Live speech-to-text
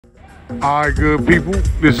Alright, good people,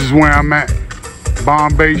 this is where I'm at.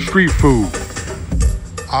 Bombay Street Food.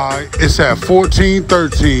 Alright, it's at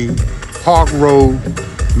 1413 Park Road,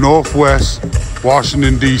 Northwest,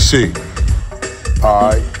 Washington, D.C.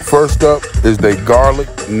 Alright, first up is the garlic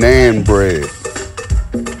naan bread.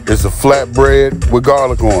 It's a flat bread with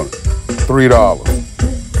garlic on it, $3.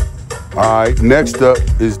 Alright, next up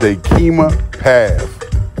is the Keema Pav.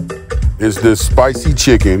 It's this spicy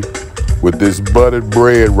chicken with this buttered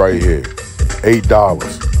bread right here, $8.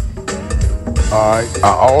 Alright, I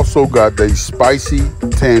also got the spicy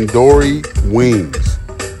Tandoori wings.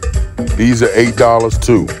 These are $8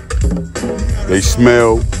 too. They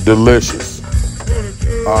smell delicious.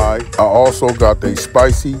 Alright, I also got the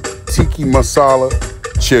spicy Tiki Masala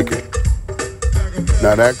chicken.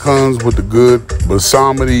 Now that comes with the good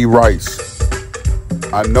Basmati rice.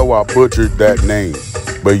 I know I butchered that name,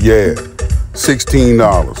 but yeah, $16.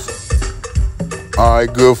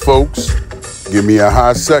 Alright, good folks, give me a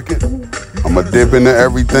hot second. I'ma dip into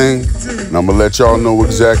everything, and I'ma let y'all know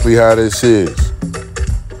exactly how this is.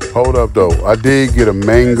 Hold up though, I did get a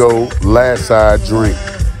mango last side drink.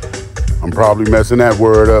 I'm probably messing that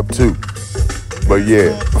word up too. But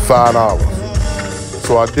yeah, $5.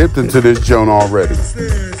 So I dipped into this joint already.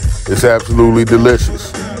 It's absolutely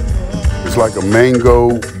delicious. It's like a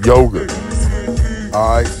mango yogurt.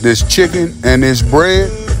 Alright, this chicken and this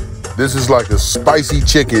bread, this is like a spicy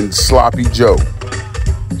chicken sloppy joe.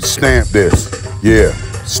 Stamp this. Yeah,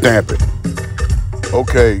 stamp it.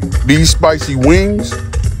 Okay, these spicy wings,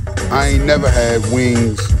 I ain't never had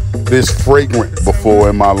wings this fragrant before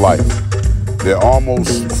in my life. They're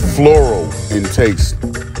almost floral in taste.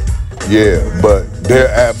 Yeah, but they're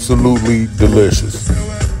absolutely delicious.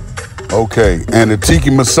 Okay, and the Tiki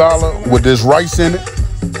Masala with this rice in it.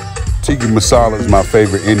 Tiki Masala is my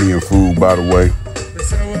favorite Indian food, by the way.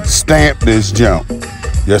 Stamp this jump.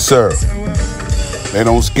 Yes, sir. They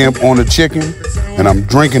don't skimp on the chicken, and I'm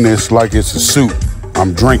drinking this like it's a soup.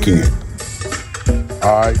 I'm drinking it.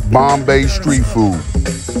 All right, Bombay Street Food.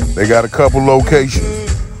 They got a couple locations.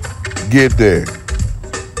 Get there.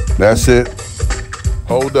 That's it.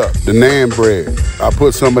 Hold up, the naan bread. I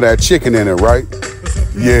put some of that chicken in it, right?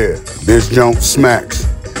 Yeah, this junk smacks.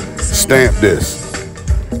 Stamp this.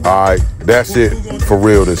 All right, that's it for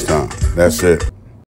real this time. That's it.